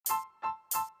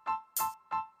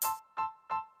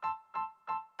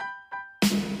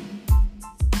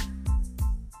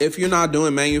If you're not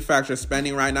doing manufacturer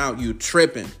spending right now, you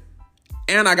tripping.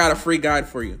 And I got a free guide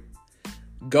for you.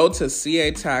 Go to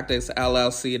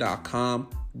catacticsllc.com.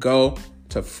 Go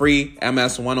to free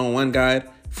MS 101 guide.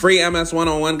 Free MS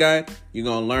 101 guide. You're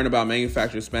going to learn about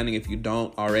manufacturer spending if you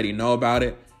don't already know about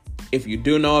it. If you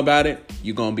do know about it,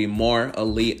 you're going to be more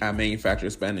elite at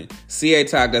manufacturer spending.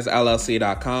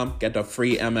 catacticsllc.com. Get the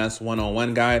free MS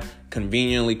 101 guide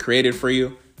conveniently created for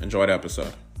you. Enjoy the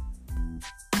episode.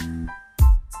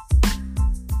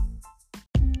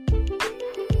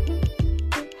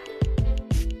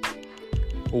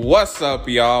 What's up,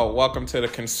 y'all? Welcome to the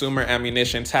Consumer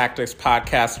Ammunition Tactics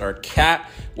Podcast, or CAT,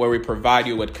 where we provide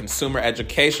you with consumer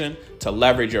education to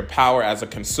leverage your power as a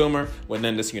consumer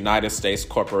within this United States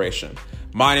corporation.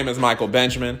 My name is Michael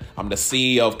Benjamin. I'm the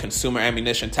CEO of Consumer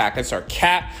Ammunition Tactics, or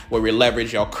CAT, where we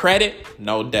leverage your credit,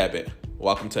 no debit.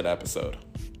 Welcome to the episode.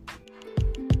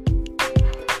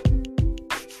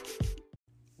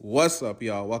 What's up,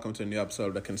 y'all? Welcome to a new episode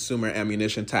of the Consumer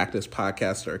Ammunition Tactics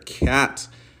Podcast, or CAT.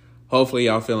 Hopefully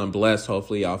y'all feeling blessed.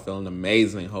 Hopefully y'all feeling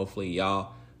amazing. Hopefully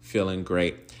y'all feeling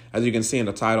great. As you can see in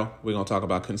the title, we're going to talk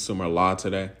about consumer law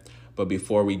today. But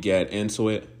before we get into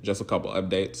it, just a couple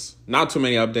updates. Not too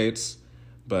many updates,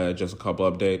 but just a couple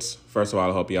updates. First of all,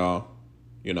 I hope y'all,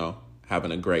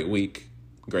 having a great week.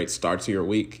 Great start to your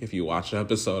week if you watch the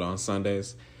episode on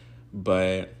Sundays.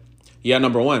 But yeah,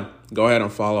 number one, go ahead and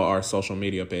follow our social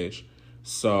media page.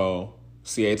 So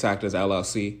CA Tactics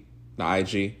LLC. The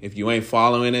IG. If you ain't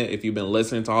following it, if you've been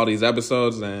listening to all these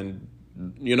episodes, then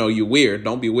you weird.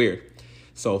 Don't be weird.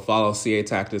 So follow CA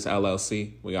Tactics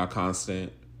LLC. We got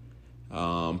constant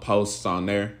posts on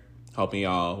there helping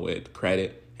y'all with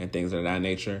credit and things of that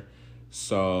nature.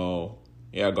 So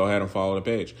yeah, go ahead and follow the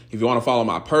page. If you want to follow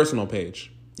my personal page,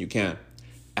 you can.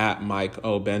 At Mike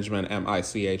O. Benjamin,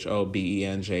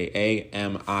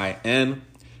 MichoBenjamin.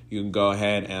 You can go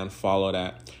ahead and follow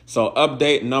that. So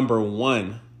update number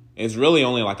one. It's really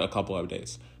only like a couple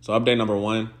updates. So update number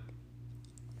one,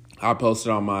 I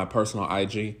posted on my personal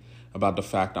IG about the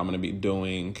fact I'm going to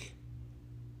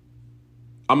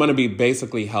be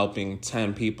basically helping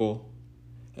 10 people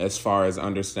as far as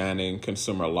understanding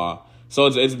consumer law. So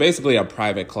it's basically a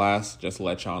private class, just to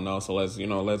let y'all know. So let's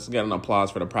get an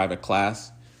applause for the private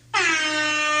class.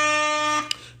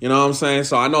 You know what I'm saying?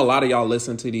 So I know a lot of y'all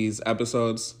listen to these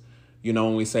episodes.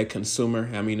 When we say consumer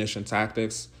ammunition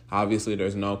tactics, obviously,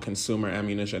 there's no consumer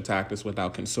ammunition tactics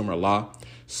without consumer law.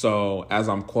 So as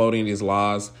I'm quoting these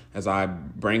laws, as I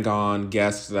bring on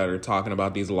guests that are talking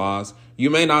about these laws, you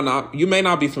may not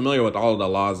be familiar with all of the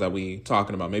laws that we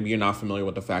talking about. Maybe you're not familiar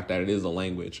with the fact that it is a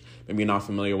language. Maybe you're not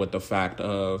familiar with the fact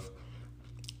of,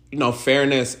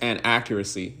 fairness and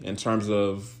accuracy in terms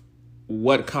of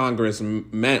what Congress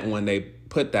meant when they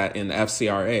put that in the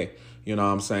FCRA. You know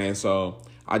what I'm saying? So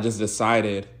I just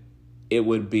decided it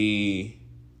would be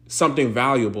something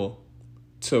valuable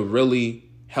to really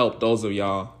help those of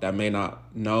y'all that may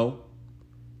not know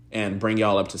and bring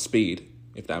y'all up to speed,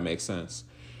 if that makes sense.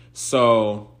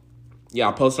 So yeah,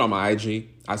 I posted on my IG.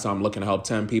 I said I'm looking to help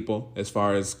 10 people as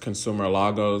far as consumer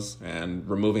law goes and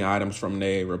removing items from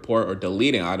their report or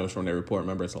deleting items from their report.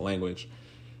 Remember, it's a language.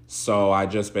 So I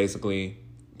just basically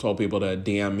told people to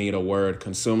DM me the word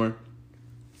consumer.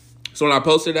 So when I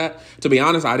posted that, to be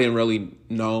honest, I didn't really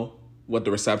know what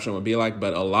the reception would be like,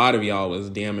 but a lot of y'all was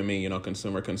DMing me,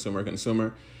 consumer.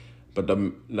 But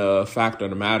the fact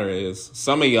of the matter is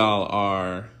some of y'all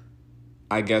are,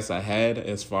 I guess, ahead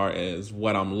as far as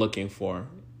what I'm looking for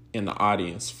in the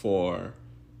audience for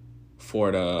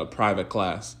the private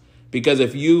class. Because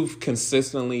if you've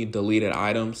consistently deleted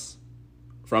items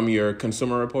from your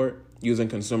consumer report using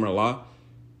consumer law,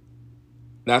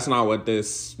 that's not what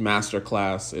this master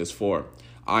class is for.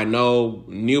 I know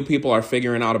new people are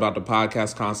figuring out about the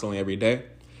podcast constantly every day.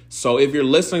 So if you're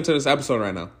listening to this episode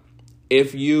right now,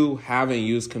 if you haven't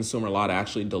used consumer law to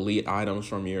actually delete items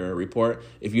from your report,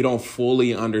 if you don't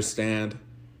fully understand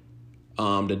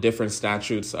the different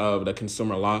statutes of the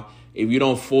consumer law, if you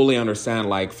don't fully understand,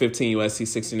 like 15 U.S.C.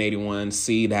 1681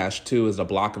 C-2 is a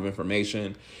block of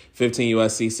information. 15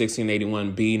 U.S.C.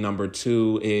 1681 B number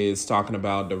 2 is talking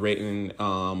about the written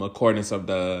accordance of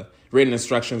the written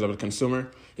instructions of the consumer.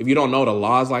 If you don't know the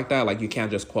laws like that, like you can't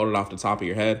just quote it off the top of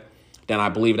your head, then I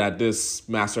believe that this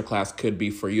masterclass could be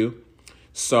for you.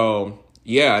 So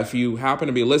yeah, if you happen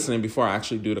to be listening before I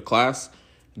actually do the class,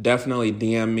 definitely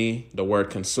DM me the word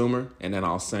consumer, and then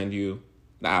I'll send you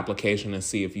the application and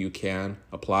see if you can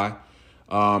apply.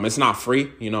 It's not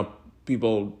free.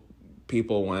 People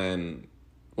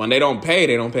when they don't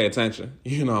pay attention.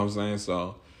 You know what I'm saying?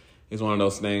 So it's one of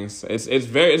those things. It's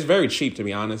very cheap, to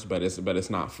be honest, but it's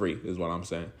not free is what I'm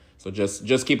saying. So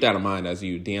just keep that in mind as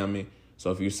you DM me. So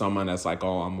if you're someone that's like,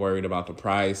 oh, I'm worried about the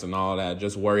price and all that,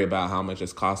 just worry about how much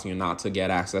it's costing you not to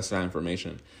get access to that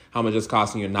information, how much it's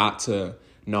costing you not to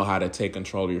know how to take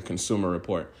control of your consumer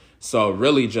report. So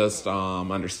really just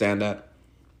understand that.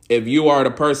 If you are the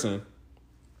person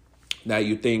that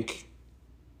you think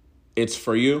it's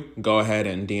for you, go ahead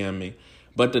and DM me.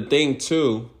 But the thing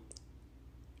too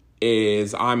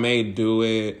is I may do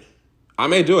it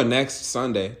next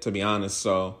Sunday, to be honest.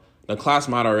 So the class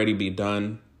might already be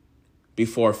done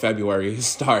before February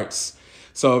starts.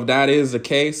 So if that is the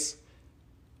case,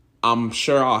 I'm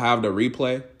sure I'll have the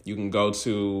replay. You can go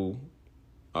to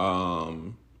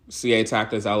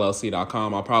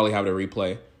catacticsllc.com. I'll probably have the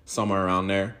replay somewhere around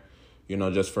there,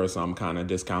 just for some kind of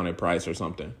discounted price or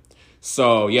something.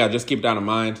 So yeah, just keep that in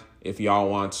mind. If y'all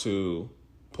want to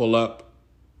pull up,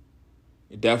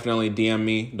 definitely DM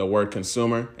me the word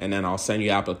consumer, and then I'll send you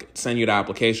the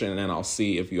application, and then I'll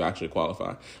see if you actually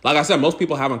qualify. Like I said, most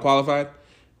people haven't qualified,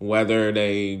 whether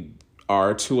they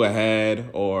are too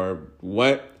ahead or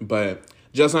what, but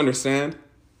just understand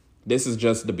this is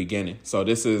just the beginning. So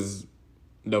this is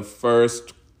the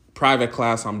first private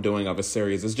class I'm doing of a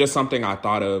series. It's just something I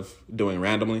thought of doing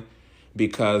randomly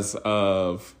because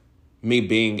of me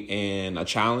being in a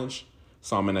challenge.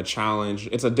 So I'm in a challenge.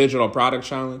 It's a digital product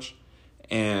challenge.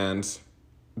 And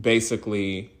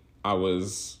basically I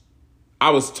was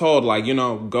told, like,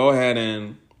 go ahead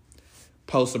and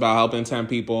post about helping 10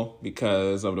 people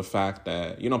because of the fact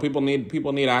that, people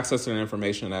need access to the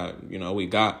information that, we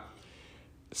got.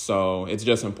 So it's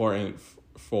just important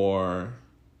for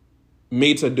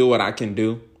me to do what I can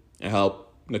do and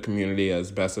help the community as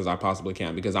best as I possibly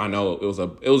can, because I know it was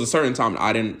a certain time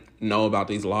I didn't know about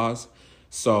these laws.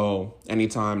 So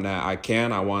anytime that I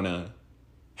can, I want to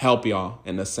help y'all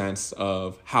in the sense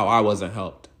of how I wasn't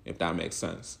helped, if that makes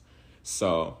sense.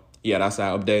 So yeah, that's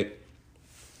that update.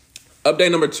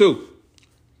 Update number 2,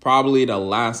 probably the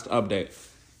last update.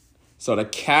 So the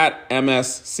CAT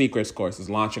MS Secrets course is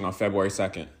launching on February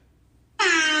 2nd.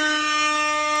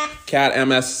 CAT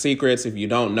MS Secrets, if you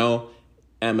don't know,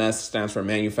 MS stands for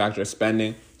manufacturer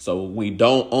spending. So we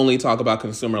don't only talk about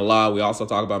consumer law. We also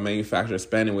talk about manufacturer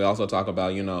spending. We also talk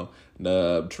about,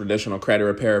 the traditional credit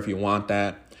repair if you want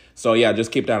that. So yeah,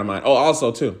 just keep that in mind. Oh,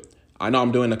 also too, I know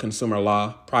I'm doing the consumer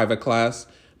law private class,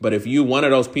 but if you one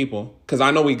of those people, because I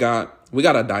know we got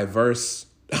a diverse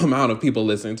amount of people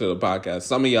listening to the podcast.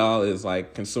 Some of y'all is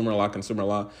like consumer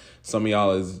law. Some of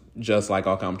y'all is just like,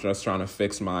 okay, I'm just trying to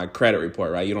fix my credit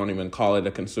report, right? You don't even call it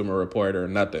a consumer report or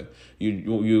nothing.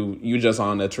 You just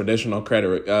on the traditional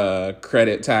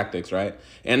credit tactics, right?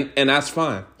 And that's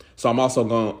fine. So I'm also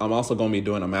going to be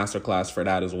doing a masterclass for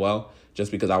that as well,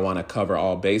 just because I want to cover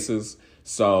all bases.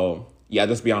 So yeah,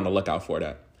 just be on the lookout for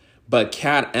that. But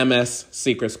CAT MS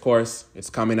Secrets course, it's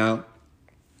coming out.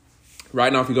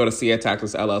 Right now, if you go to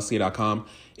catacticsllc.com,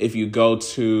 if you go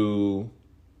to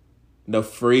the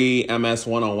free MS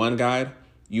 101 guide,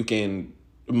 you can,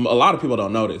 a lot of people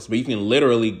don't know this, but you can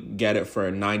literally get it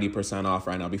for 90% off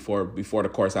right now before the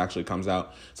course actually comes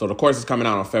out. So the course is coming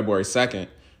out on February 2nd.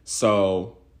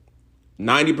 So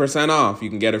 90% off, you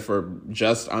can get it for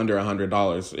just under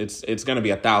 $100. It's going to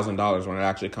be $1,000 when it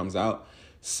actually comes out.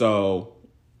 So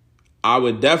I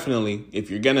would definitely, if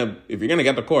you're gonna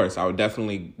get the course, I would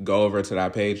definitely go over to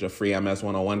that page, the free MS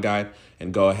 101 guide,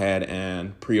 and go ahead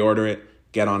and pre-order it,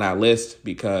 get on that list,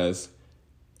 because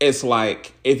it's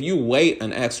like if you wait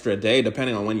an extra day,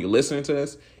 depending on when you listen to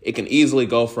this, it can easily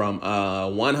go from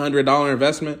a $100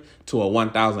 investment to a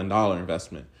 $1,000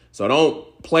 investment. So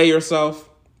don't play yourself.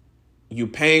 You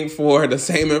paying for the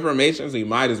same information, so you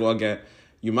might as well get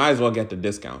the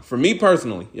discount. For me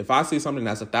personally, if I see something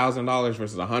that's $1,000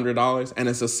 versus $100 and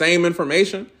it's the same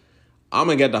information, I'm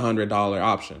going to get the $100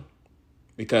 option,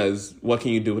 because what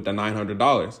can you do with the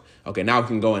 $900? Okay, now we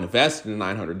can go invest in the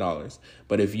 $900.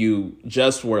 But if you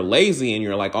just were lazy and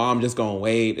you're like, oh, I'm just going to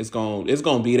wait, it's going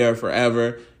to be there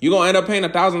forever, you're going to end up paying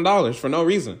 $1,000 for no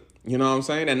reason. You know what I'm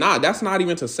saying? And that's not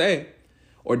even to say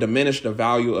or diminish the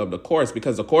value of the course,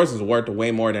 because the course is worth way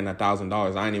more than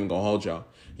 $1,000. I ain't even going to hold y'all.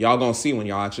 Y'all gonna see when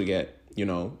y'all actually get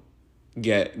your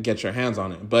hands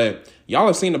on it. But y'all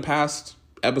have seen the past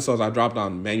episodes I dropped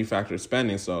on manufacturer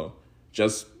spending, so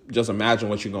just imagine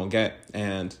what you're gonna get.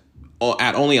 And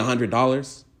at only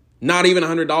 $100, not even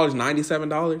 $100,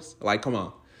 $97. Like, come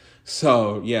on.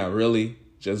 So yeah, really,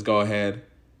 just go ahead.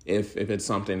 If it's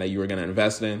something that you were gonna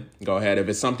invest in, go ahead. If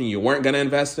it's something you weren't gonna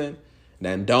invest in,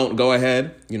 then don't go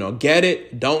ahead. Get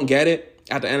it, don't get it.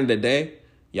 At the end of the day,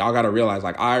 y'all got to realize,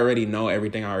 like, I already know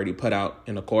everything I already put out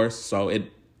in the course. So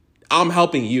I'm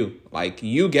helping you. Like,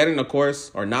 you getting the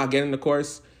course or not getting the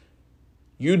course,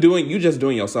 you just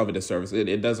doing yourself a disservice.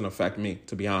 It doesn't affect me,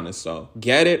 to be honest. So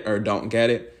get it or don't get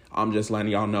it. I'm just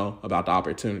letting y'all know about the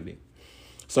opportunity.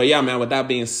 So yeah, man, with that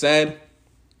being said,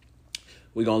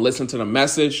 we're going to listen to the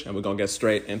message and we're going to get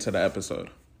straight into the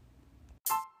episode.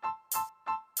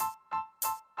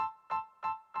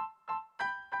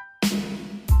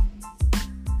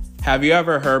 Have you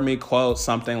ever heard me quote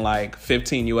something like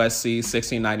 15 USC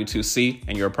 1692C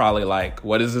and you're probably like,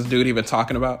 what is this dude even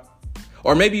talking about?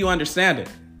 Or maybe you understand it,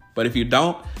 but if you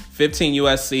don't, 15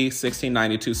 USC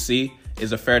 1692C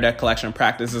is the Fair Debt Collection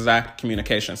Practices Act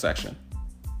communication section.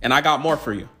 And I got more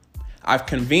for you. I've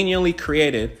conveniently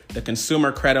created the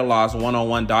Consumer Credit Laws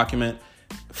 101 document,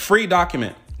 free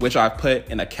document, which I've put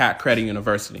in a Cat Credit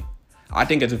University. I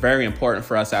think it's very important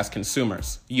for us as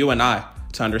consumers, you and I,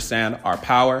 to understand our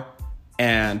power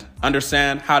and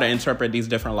understand how to interpret these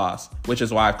different laws, which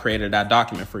is why I've created that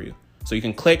document for you. So you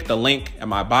can click the link in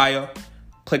my bio,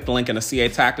 click the link in the CA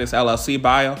Tactics LLC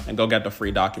bio, and go get the free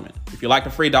document. If you like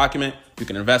the free document, you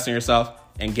can invest in yourself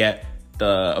and get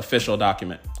the official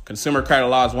document. Consumer Credit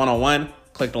Laws 101,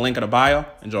 click the link in the bio.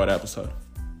 Enjoy the episode.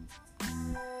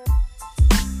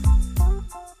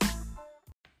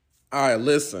 All right,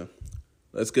 listen.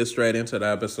 Let's get straight into the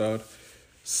episode.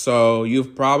 So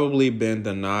you've probably been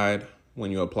denied when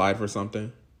you applied for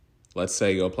something. Let's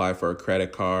say you applied for a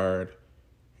credit card.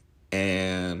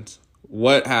 And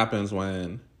what happens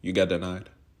when you get denied?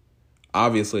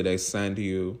 Obviously, they send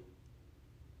you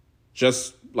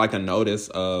just like a notice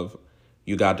of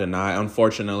you got denied.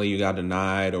 Unfortunately, you got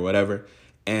denied or whatever.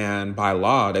 And by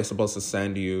law, they're supposed to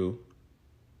send you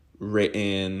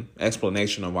written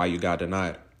explanation of why you got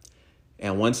denied.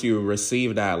 And once you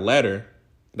receive that letter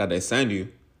that they send you,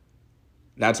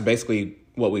 that's basically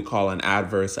what we call an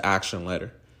adverse action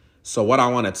letter. So what I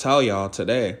want to tell y'all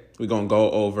today, we're going to go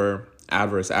over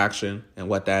adverse action and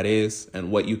what that is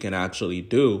and what you can actually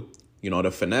do,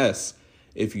 to finesse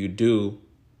if you do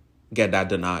get that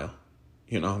denial.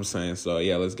 You know what I'm saying? So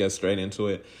yeah, let's get straight into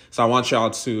it. So I want y'all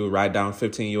to write down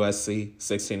 15 USC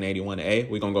 1681A.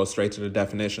 We're going to go straight to the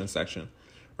definition section.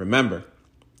 Remember,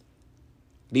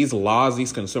 these laws,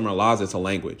 these consumer laws, it's a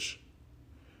language,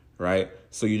 right?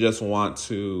 So you just want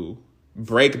to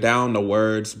break down the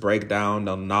words, break down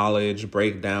the knowledge,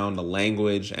 break down the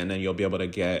language, and then you'll be able to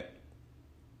get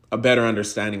a better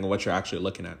understanding of what you're actually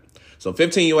looking at. So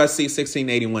 15 USC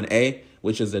 1681A,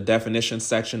 which is the definition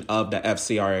section of the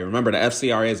FCRA. Remember, the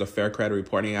FCRA is a Fair Credit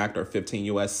Reporting Act, or 15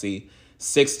 USC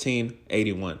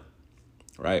 1681,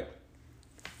 right?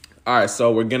 All right,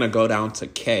 so we're going to go down to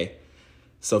K.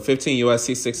 So 15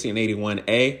 USC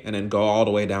 1681A, and then go all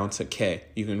the way down to K.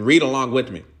 You can read along with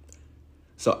me.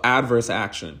 So adverse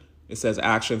action. It says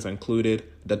actions included.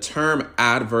 The term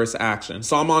adverse action.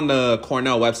 So I'm on the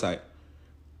Cornell website,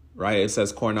 right? It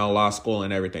says Cornell Law School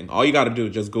and everything. All you got to do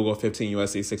is just Google 15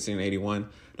 USC 1681.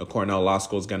 The Cornell Law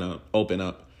School is going to open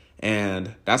up.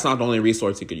 And that's not the only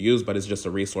resource you could use, but it's just a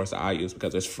resource that I use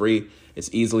because it's free. It's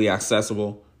easily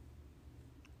accessible.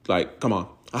 Like, come on.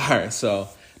 All right, so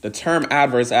the term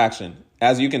adverse action,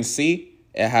 as you can see,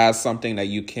 it has something that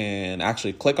you can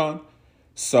actually click on.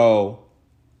 So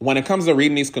when it comes to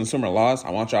reading these consumer laws,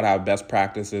 I want y'all to have best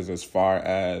practices as far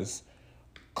as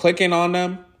clicking on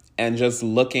them and just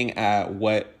looking at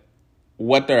what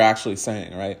they're actually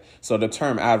saying, right? So the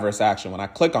term adverse action, when I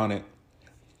click on it,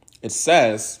 it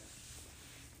says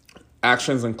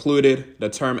actions included. The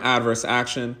term adverse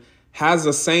action has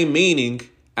the same meaning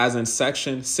as in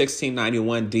section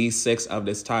 1691D6 of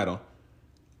this title.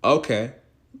 Okay,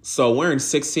 so we're in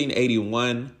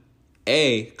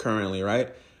 1681A currently,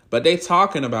 right? But they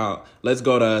talking about, let's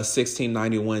go to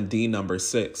 1691D number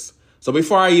 6. So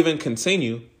before I even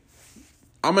continue,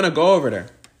 I'm going to go over there.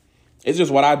 It's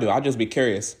just what I do. I'll just be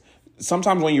curious.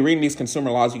 Sometimes when you're reading these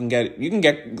consumer laws, you can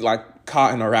get like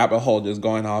caught in a rabbit hole just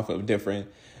going off of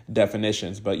different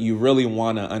definitions, but you really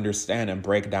want to understand and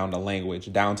break down the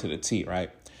language down to the T,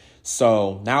 right?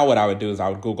 So now what I would do is I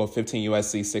would Google 15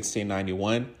 USC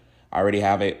 1691. I already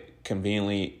have it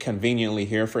conveniently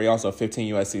here for y'all. So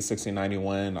 15 USC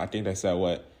 1691, I think they said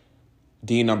what?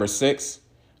 D number 6.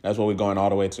 That's what we're going all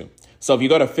the way to. So if you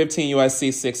go to 15 USC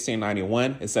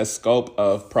 1691, it says scope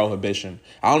of prohibition.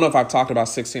 I don't know if I've talked about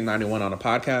 1691 on a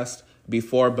podcast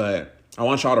before, but I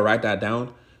want y'all to write that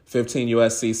down. 15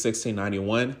 USC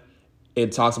 1691.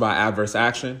 It talks about adverse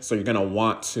action. So you're going to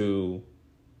want to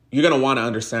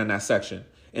understand that section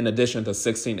in addition to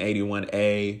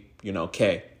 1681A,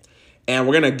 K. And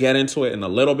we're going to get into it in a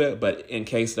little bit, but in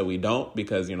case that we don't,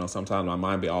 because, sometimes my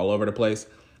mind be all over the place,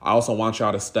 I also want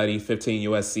y'all to study 15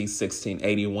 USC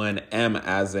 1681 M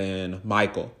as in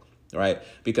Michael. right?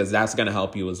 Because that's going to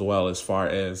help you as well as far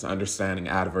as understanding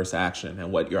adverse action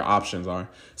and what your options are.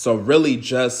 So really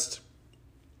just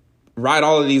write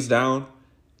all of these down.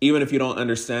 Even if you don't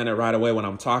understand it right away when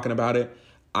I'm talking about it,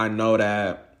 I know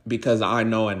that because I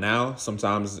know it now,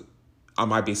 sometimes I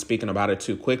might be speaking about it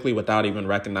too quickly without even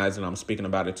recognizing I'm speaking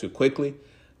about it too quickly.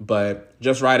 But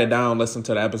just write it down, listen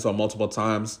to the episode multiple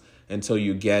times until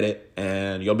you get it,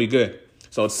 and you'll be good.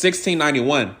 So it's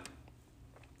 1691,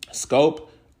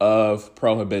 scope of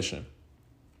prohibition,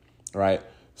 right?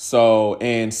 So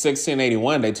in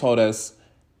 1681, they told us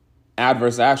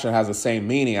adverse action has the same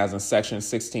meaning as in section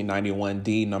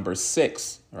 1691D number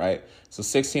 6, right? So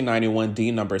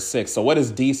 1691D number 6. So what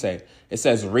does D say? It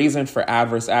says reason for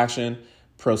adverse action,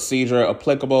 procedure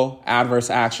applicable, adverse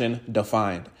action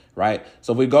defined, right?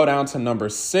 So if we go down to number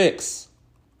 6,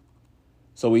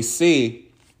 so we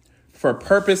see for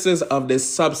purposes of this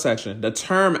subsection, the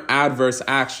term adverse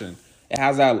action, it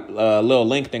has that little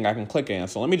link thing I can click in.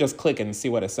 So let me just click it and see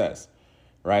what it says,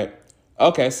 right?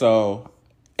 Okay, so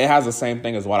it has the same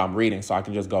thing as what I'm reading, so I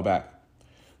can just go back.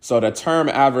 So the term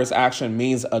adverse action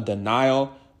means a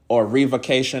denial or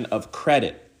revocation of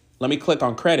credit. Let me click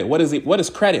on credit. What does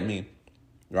credit mean,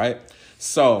 right?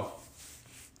 So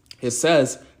it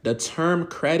says the term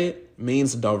credit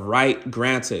means the right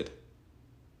granted.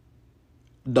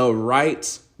 The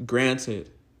right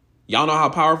granted. Y'all know how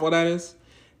powerful that is?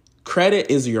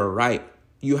 Credit is your right.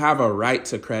 You have a right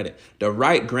to credit. The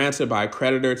right granted by a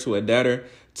creditor to a debtor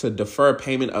to defer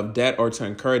payment of debt or to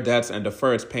incur debts and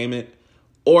defer its payment,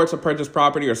 or to purchase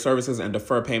property or services and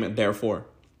defer payment therefore.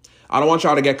 I don't want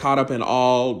y'all to get caught up in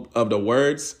all of the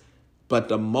words, but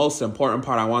the most important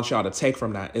part I want y'all to take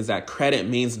from that is that credit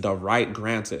means the right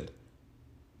granted.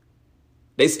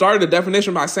 They started the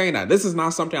definition by saying that. This is not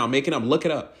something I'm making up. Look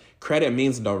it up. Credit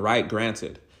means the right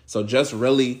granted. So just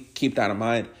really keep that in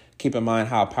mind. Keep in mind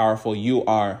how powerful you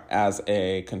are as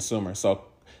a consumer. So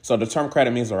the term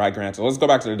credit means the right granted. Let's go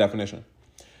back to the definition.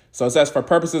 So it says for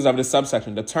purposes of this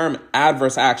subsection, the term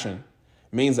adverse action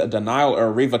means a denial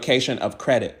or revocation of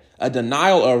credit. A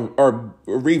denial or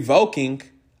revoking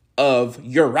of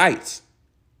your rights,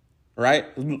 right?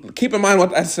 Keep in mind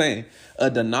what that's saying.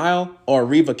 A denial or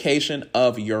revocation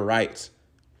of your rights.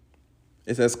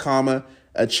 It says, comma,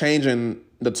 a change in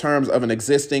the terms of an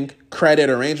existing credit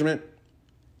arrangement,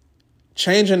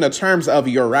 change in the terms of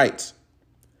your rights,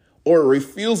 or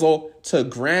refusal to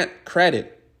grant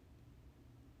credit.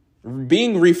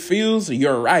 Being refused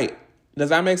your right. Does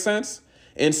that make sense?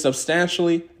 In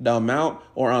substantially the amount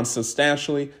or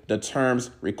unsubstantially the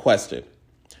terms requested.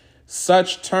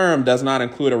 Such term does not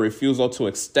include a refusal to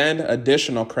extend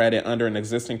additional credit under an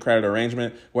existing credit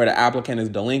arrangement where the applicant is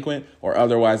delinquent or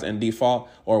otherwise in default,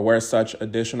 or where such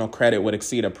additional credit would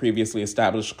exceed a previously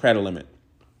established credit limit.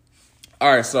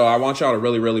 All right, so I want y'all to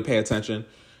really, really pay attention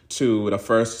to the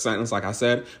first sentence. Like I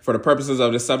said, for the purposes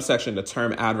of this subsection, the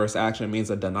term adverse action means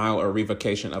a denial or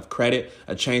revocation of credit,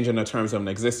 a change in the terms of an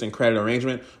existing credit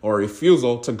arrangement, or a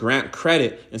refusal to grant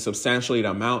credit in substantially the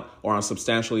amount or on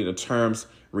substantially the terms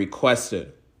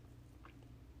requested.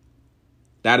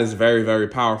 That is very, very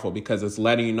powerful because it's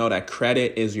letting you know that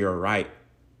credit is your right.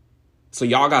 So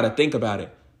y'all got to think about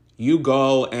it. You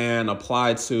go and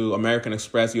apply to American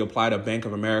Express, you apply to Bank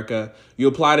of America, you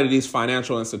apply to these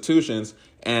financial institutions,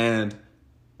 and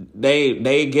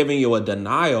they giving you a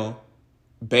denial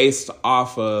based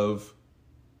off of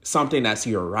something that's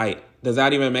your right. Does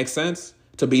that even make sense?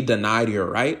 To be denied your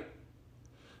right?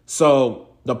 So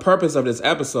the purpose of this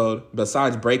episode,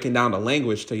 besides breaking down the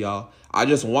language to y'all, I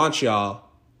just want y'all,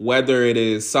 whether it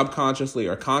is subconsciously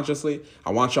or consciously,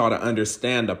 I want y'all to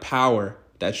understand the power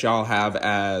that y'all have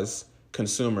as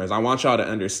consumers. I want y'all to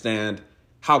understand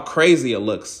how crazy it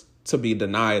looks to be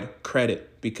denied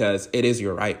credit because it is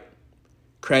your right.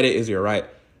 Credit is your right.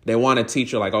 They want to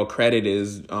teach you like, oh, credit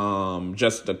is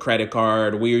just the credit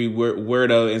card. We're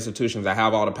the institutions that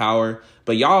have all the power.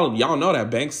 But y'all know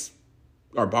that banks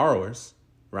are borrowers,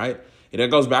 right? It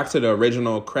goes back to the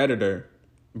original creditor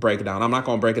breakdown. I'm not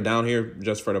going to break it down here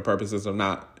just for the purposes of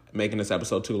not making this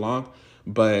episode too long,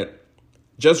 but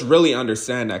just really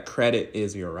understand that credit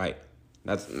is your right.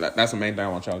 That's the main thing I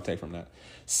want y'all to take from that.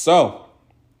 So,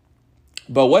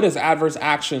 but what does adverse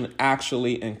action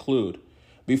actually include?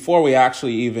 Before we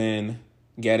actually even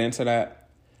get into that,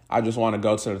 I just want to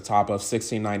go to the top of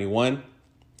 1691.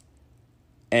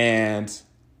 And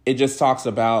it just talks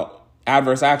about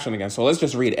adverse action again. So let's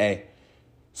just read A.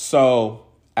 So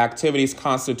activities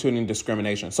constituting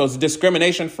discrimination. So it's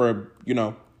discrimination for,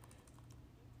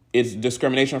 it's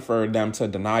discrimination for them to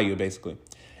deny you, basically.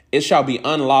 It shall be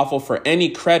unlawful for any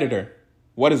creditor.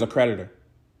 What is a creditor?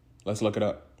 Let's look it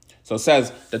up. So it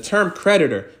says the term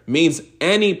creditor means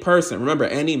any person. Remember,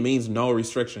 any means no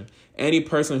restriction. Any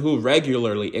person who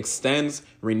regularly extends,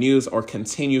 renews, or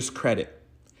continues credit.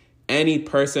 Any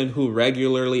person who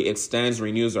regularly extends,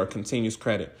 renews, or continues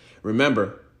credit.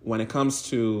 Remember, when it comes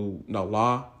to the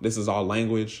law, this is all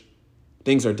language.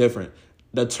 Things are different.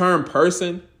 The term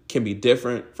person can be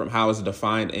different from how it's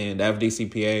defined in the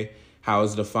FDCPA, how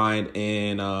it's defined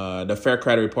in the Fair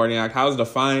Credit Reporting Act, how it's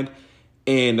defined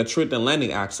in the Truth in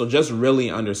Lending Act. So just really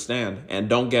understand and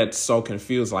don't get so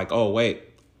confused like, oh, wait,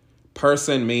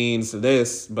 person means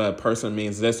this, but person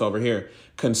means this over here.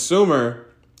 Consumer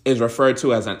is referred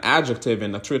to as an adjective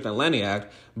in the Truth in Lending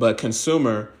Act, but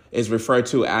consumer is referred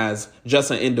to as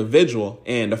just an individual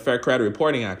in the Fair Credit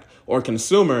Reporting Act, or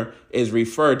consumer is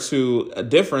referred to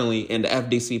differently in the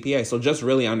FDCPA. So just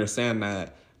really understand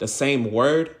that the same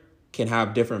word can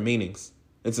have different meanings.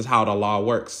 This is how the law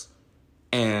works.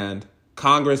 And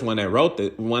Congress, when they wrote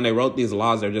these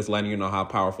laws, they're just letting you know how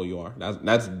powerful you are.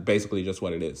 That's basically just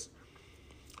what it is.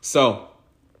 So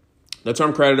the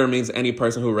term creditor means any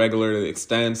person who regularly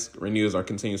extends, renews, or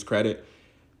continues credit.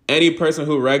 Any person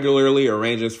who regularly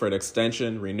arranges for the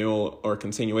extension, renewal, or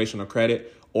continuation of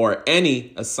credit, or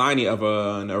any assignee of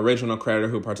an original creditor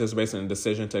who participates in a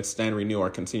decision to extend, renew, or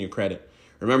continue credit.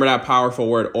 Remember that powerful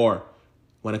word or.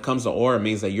 When it comes to or, it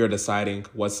means that you're deciding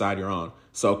what side you're on.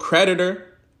 So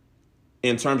creditor,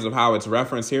 in terms of how it's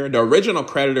referenced here, the original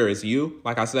creditor is you.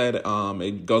 Like I said,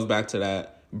 it goes back to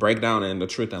that breakdown in the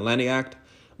Truth in Lending Act.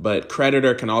 But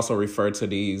creditor can also refer to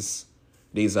these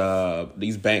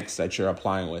banks that you're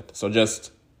applying with. So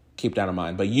just keep that in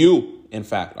mind. But you, in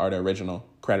fact, are the original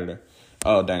creditor.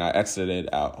 Oh, dang, I exited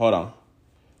it out. Hold on.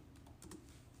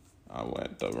 I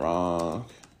went to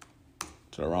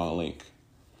the wrong link.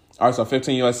 All right, so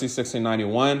 15 U.S.C.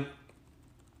 1691.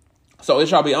 So it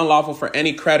shall be unlawful for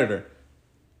any creditor,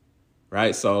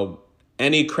 right? So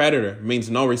any creditor means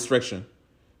no restriction.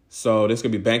 So this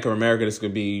could be Bank of America, this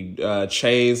could be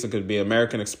Chase, it could be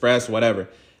American Express, whatever.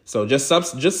 So just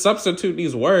substitute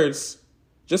these words.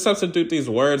 Just substitute these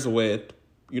words with,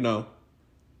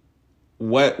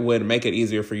 what would make it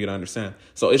easier for you to understand.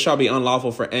 So it shall be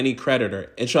unlawful for any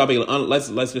creditor. It shall be,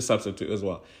 let's just substitute as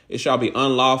well. It shall be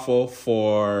unlawful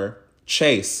for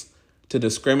Chase to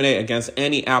discriminate against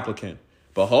any applicant.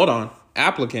 But hold on,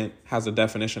 applicant has a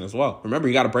definition as well. Remember,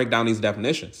 you got to break down these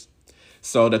definitions.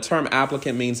 So the term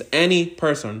applicant means any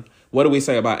person. What do we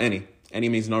say about any? Any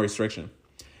means no restriction.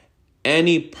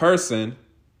 Any person,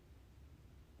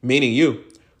 meaning you,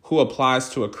 who applies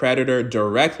to a creditor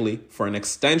directly for an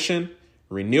extension,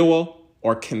 renewal,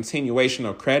 or continuation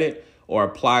of credit, or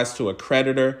applies to a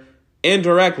creditor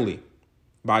indirectly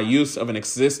by use of an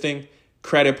existing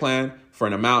credit plan for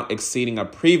an amount exceeding a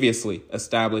previously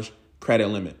established credit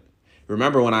limit.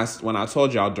 Remember when I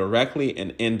told y'all directly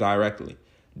and indirectly.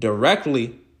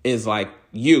 Directly is like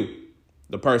you,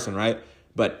 the person, right?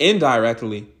 But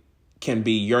indirectly can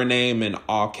be your name in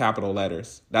all capital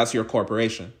letters. That's your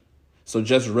corporation. So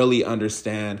just really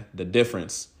understand the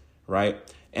difference, right?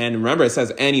 And remember, it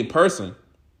says any person.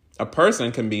 A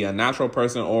person can be a natural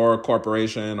person or a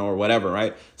corporation or whatever,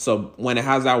 right? So when it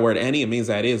has that word any, it means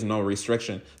that it is no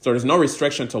restriction. So there's no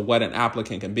restriction to what an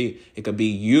applicant can be. It could be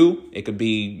you, it could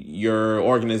be your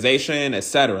organization,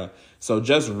 etc. So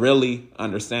just really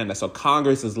understand that. So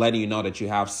Congress is letting you know that you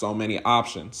have so many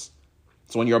options.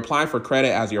 So when you're applying for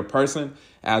credit as your person,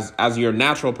 as your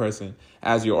natural person,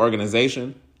 as your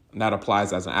organization, that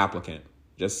applies as an applicant.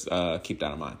 Just keep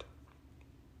that in mind.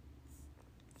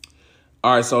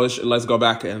 All right, so let's go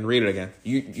back and read it again.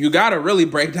 You got to really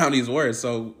break down these words.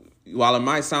 So while it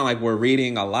might sound like we're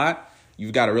reading a lot,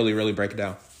 you've got to really, really break it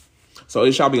down. So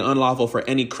it shall be unlawful for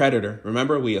any creditor.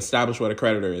 Remember, we established what a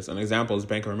creditor is. An example is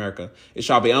Bank of America. It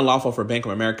shall be unlawful for Bank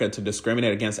of America to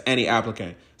discriminate against any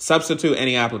applicant. Substitute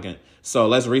any applicant. So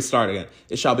let's restart again.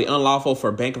 It shall be unlawful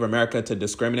for Bank of America to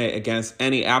discriminate against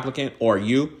any applicant or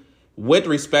you with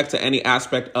respect to any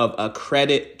aspect of a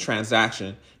credit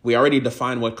transaction. We already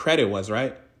defined what credit was,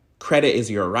 right? Credit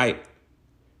is your right.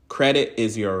 Credit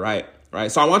is your right,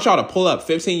 right? So I want y'all to pull up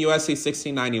 15 U.S.C.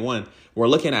 1691. We're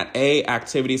looking at A,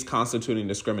 activities constituting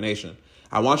discrimination.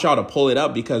 I want y'all to pull it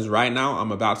up because right now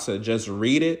I'm about to just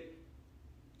read it.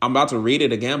 I'm about to read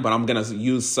it again, but I'm going to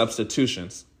use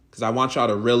substitutions because I want y'all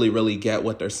to really, really get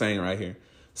what they're saying right here.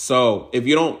 So if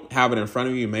you don't have it in front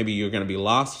of you, maybe you're going to be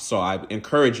lost. So I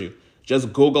encourage you.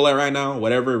 Just Google it right now.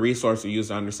 Whatever resource you use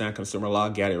to understand consumer law,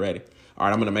 get it ready. All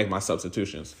right, I'm going to make my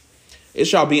substitutions. It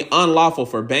shall be unlawful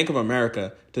for Bank of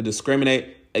America to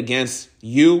discriminate against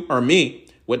you or me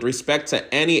with respect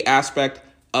to any aspect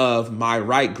of my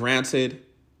right granted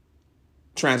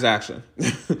transaction.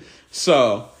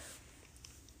 So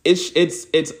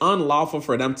It's unlawful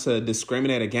for them to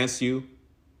discriminate against you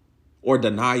or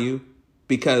deny you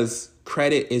because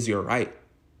credit is your right.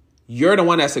 You're the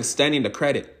one that's extending the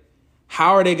credit.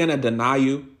 How are they going to deny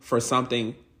you for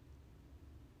something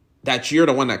that you're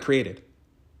the one that created,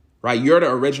 right? You're the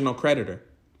original creditor.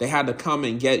 They had to come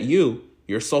and get you,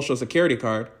 your social security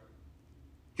card,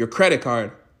 your credit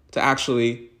card, to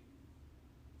actually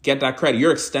get that credit.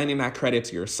 You're extending that credit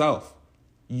to yourself.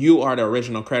 You are the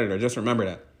original creditor. Just remember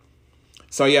that.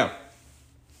 So, yeah.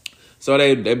 So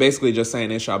they basically just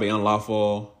saying it shall be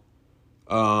unlawful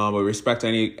with respect to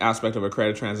any aspect of a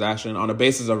credit transaction on the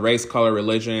basis of race, color,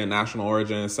 religion, national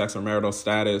origin, sex or marital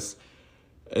status,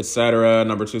 etc.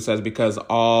 Number 2 says because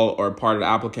all or part of the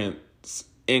applicant's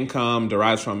income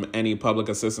derives from any public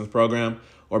assistance program,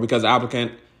 or because the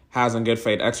applicant has in good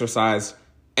faith exercised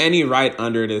any right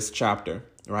under this chapter,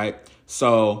 right?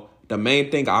 So the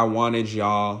main thing I wanted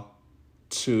y'all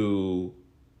to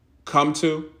come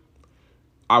to,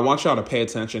 I want y'all to pay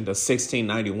attention to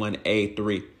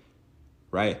 1691A3,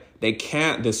 right? They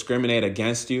can't discriminate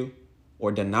against you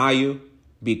or deny you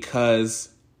because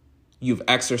you've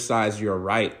exercised your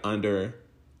right under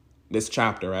this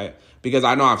chapter, right? Because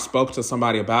I know I've spoke to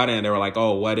somebody about it and they were like,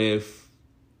 oh, what if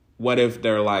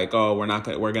they're like, oh,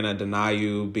 we're going to deny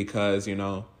you because, you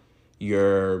know,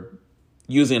 you're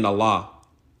using the law.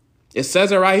 It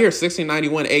says it right here.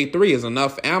 1691A3 is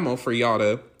enough ammo for y'all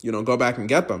to, you know, go back and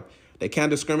get them. They can't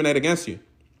discriminate against you.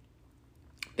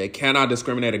 They cannot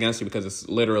discriminate against you because it's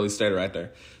literally stated right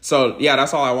there. So, yeah,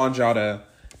 that's all I want y'all to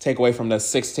take away from the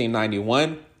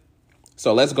 1691.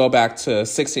 So let's go back to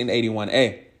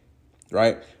 1681A,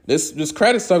 right? This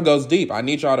credit stuff goes deep. I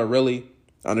need y'all to really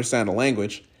understand the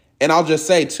language. And I'll just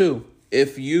say, too,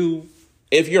 if you're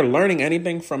learning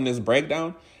anything from this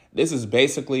breakdown, this is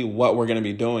basically what we're going to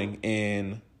be doing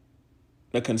in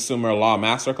the Consumer Law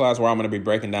Masterclass, where I'm going to be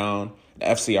breaking down the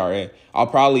FCRA. I'll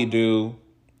probably do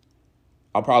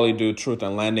Truth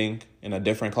in Lending in a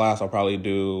different class. I'll probably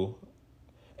do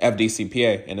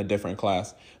FDCPA in a different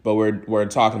class. But we're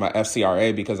talking about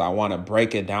FCRA because I want to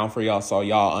break it down for y'all so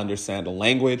y'all understand the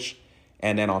language.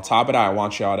 And then on top of that, I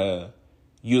want y'all to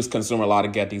use consumer law to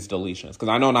get these deletions. Because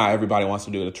I know not everybody wants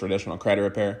to do the traditional credit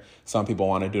repair. Some people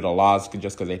want to do the laws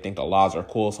just because they think the laws are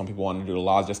cool. Some people want to do the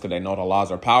laws just because they know the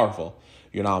laws are powerful.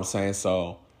 You know what I'm saying?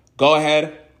 So go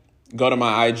ahead, go to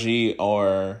my IG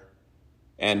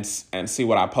and see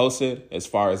what I posted as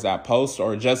far as that post,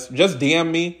 or just DM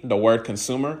me the word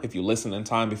consumer if you listen in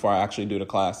time before I actually do the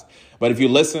class. But if you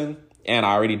listen and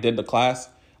I already did the class,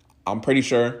 I'm pretty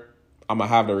sure I'm going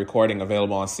to have the recording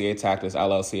available on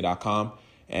catacticsllc.com.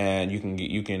 And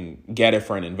you can get it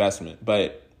for an investment.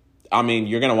 But, I mean,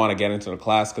 you're going to want to get into the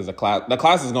class because the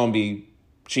class is going to be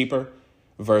cheaper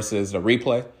versus the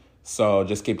replay. So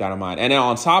just keep that in mind. And then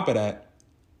on top of that,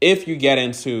 if you get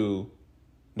into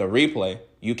the replay,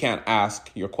 you can't ask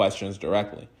your questions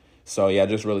directly. So, yeah,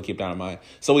 just really keep that in mind.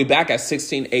 So we back at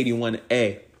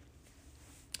 1681A.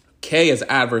 K is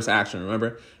adverse action.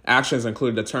 Remember, actions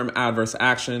include the term adverse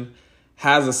action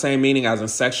has the same meaning as in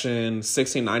section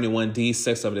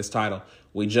 1691D6 of this title.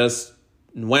 We just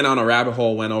went on a rabbit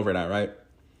hole, went over that, right?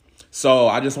 So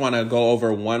I just want to go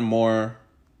over one more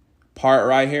part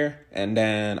right here, and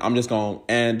then I'm just going to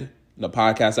end the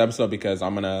podcast episode because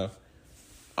I'm going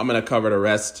to cover the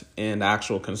rest in the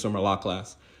actual consumer law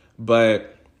class.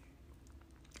 But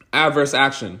adverse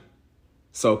action.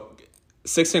 So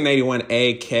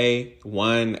 1681A, K,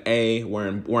 1A,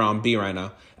 we're on B right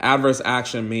now. Adverse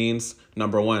action means,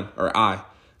 number 1, or I,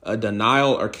 a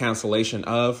denial or cancellation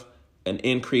of, an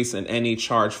increase in any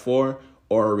charge for,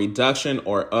 or a reduction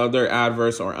or other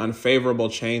adverse or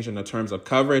unfavorable change in the terms of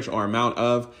coverage or amount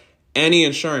of any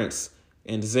insurance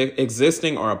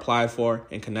existing or applied for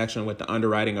in connection with the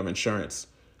underwriting of insurance.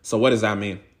 So what does that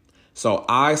mean? So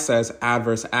I says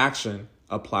adverse action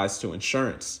applies to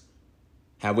insurance.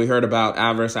 Have we heard about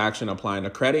adverse action applying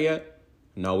to credit yet?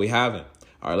 No, we haven't.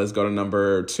 All right, let's go to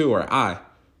number 2, or I.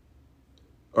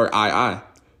 Or II.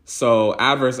 So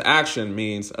adverse action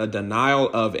means a denial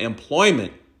of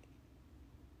employment.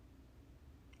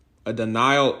 A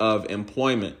denial of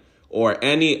employment or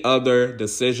any other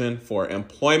decision for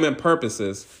employment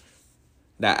purposes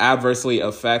that adversely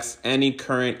affects any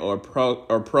current or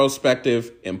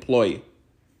prospective employee.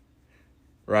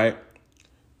 Right?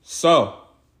 So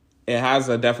it has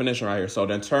a definition right here. So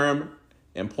the term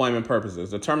employment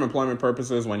purposes. The term employment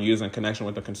purposes, when used in connection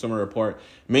with the consumer report,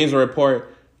 means a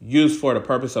report used for the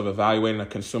purpose of evaluating a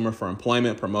consumer for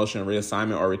employment, promotion,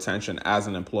 reassignment, or retention as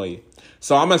an employee.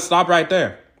 So I'm going to stop right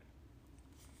there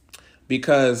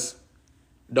because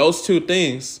those two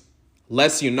things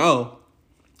lets you know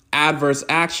adverse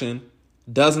action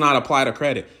Does not apply to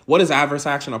credit. What does adverse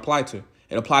action apply to?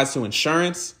 It applies to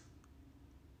insurance.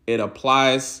 It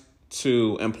applies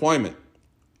to employment.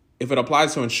 If it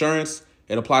applies to insurance,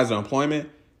 it applies to employment.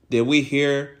 Did we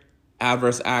hear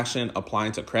adverse action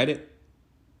applying to credit?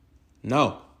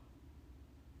 No.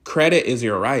 Credit is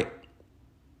your right.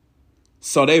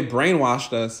 So they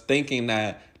brainwashed us thinking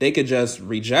that they could just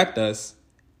reject us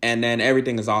and then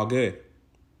everything is all good.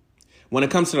 When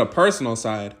it comes to the personal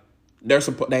side,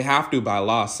 they have to, by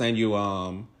law, send you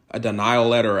a denial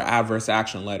letter or adverse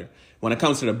action letter. When it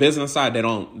comes to the business side, they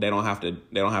don't have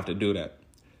to do that.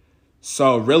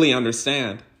 So really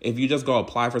understand, if you just go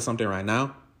apply for something right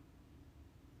now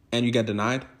and you get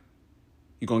denied,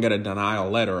 you're going to get a denial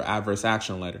letter or adverse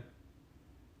action letter.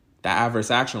 That adverse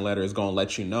action letter is going to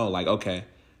let you know, like, okay,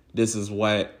 this is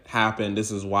what happened. This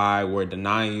is why we're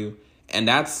denying you. And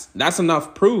that's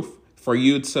enough proof for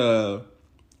you to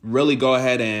really go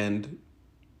ahead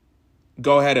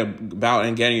about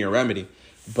and getting your remedy.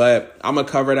 But I'm going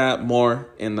to cover that more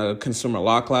in the consumer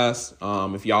law class.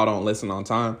 If y'all don't listen on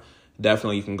time,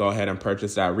 definitely you can go ahead and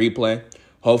purchase that replay.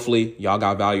 Hopefully y'all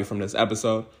got value from this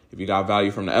episode. If you got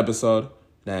value from the episode,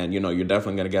 then, you're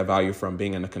definitely going to get value from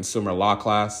being in the consumer law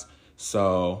class.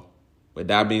 So with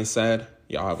that being said,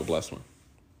 y'all have a blessed one.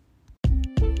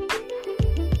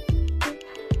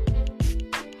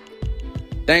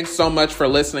 Thanks so much for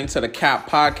listening to the CAP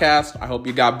podcast. I hope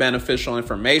you got beneficial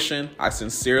information. I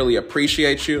sincerely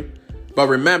appreciate you. But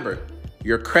remember,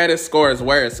 your credit score is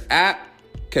where it's at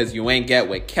because you ain't get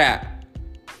with CAP.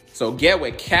 So get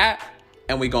with CAP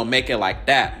and we gonna make it like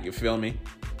that. You feel me?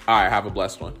 All right, have a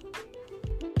blessed one.